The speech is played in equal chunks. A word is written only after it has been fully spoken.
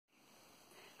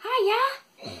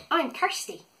I'm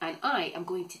Kirstie, and I am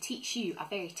going to teach you a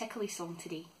very tickly song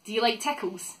today. Do you like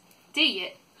tickles? Do you?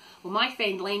 Well, my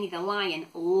friend Lenny the Lion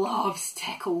loves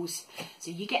tickles.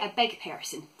 So you get a big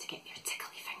person to get your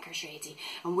tickly fingers ready,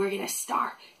 and we're going to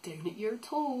start down at your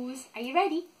toes. Are you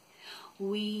ready?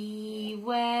 We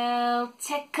will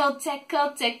tickle,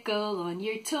 tickle, tickle on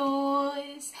your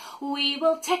toes. We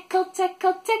will tickle,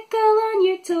 tickle, tickle on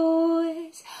your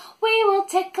toes. We will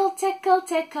tickle, tickle,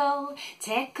 tickle,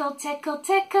 tickle, tickle,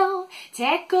 tickle,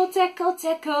 tickle, tickle,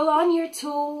 tickle on your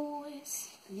toes.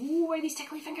 Ooh, where are these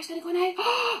tickly fingers going to go now?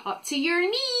 Up to your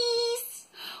knees.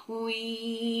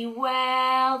 We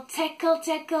will tickle,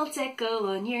 tickle, tickle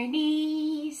on your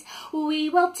knees. We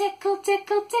will tickle,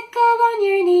 tickle, tickle on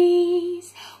your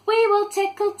knees. We will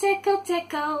tickle, tickle,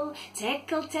 tickle,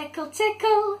 tickle, tickle,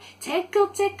 tickle, tickle,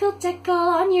 tickle, tickle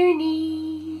on your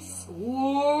knees.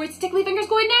 Ooh, where's the tickly fingers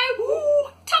going now? Ooh,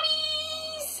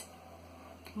 tummies!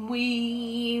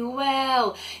 We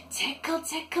will tickle,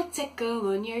 tickle, tickle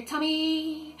on your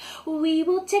tummy. We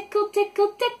will tickle,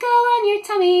 tickle, tickle on your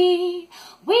tummy.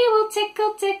 We will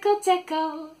tickle, tickle,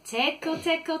 tickle, tickle,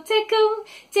 tickle, tickle,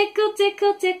 tickle,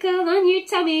 tickle, tickle on your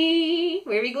tummy.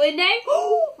 Where are we going now?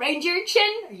 Oh, round your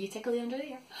chin. Are you tickly under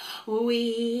there?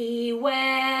 We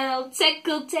will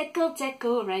tickle, tickle,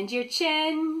 tickle round your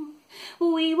chin.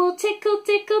 We will tickle,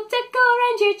 tickle, tickle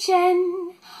round your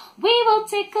chin. We will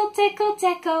tickle, tickle,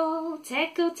 tickle,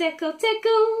 tickle, tickle,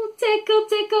 tickle, tickle,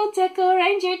 tickle, tickle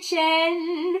round your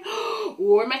chin.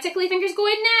 Where are my tickly fingers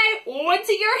going now?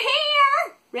 Onto your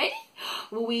hair. Ready?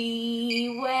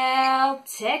 We will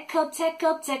tickle,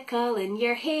 tickle, tickle in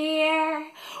your hair.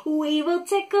 We will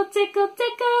tickle, tickle,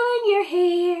 tickle in your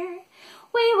hair.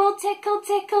 We will tickle,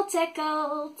 tickle,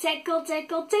 tickle, tickle,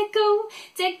 tickle, tickle,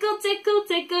 tickle, tickle,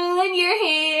 tickle in your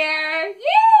hair.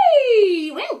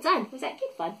 Yay! Well done. Was that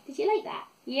good fun? Did you like that?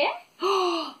 Yeah?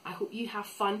 I hope you have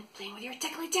fun playing with your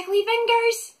tickly, tickly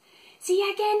fingers. See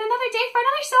you again another day for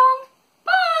another song.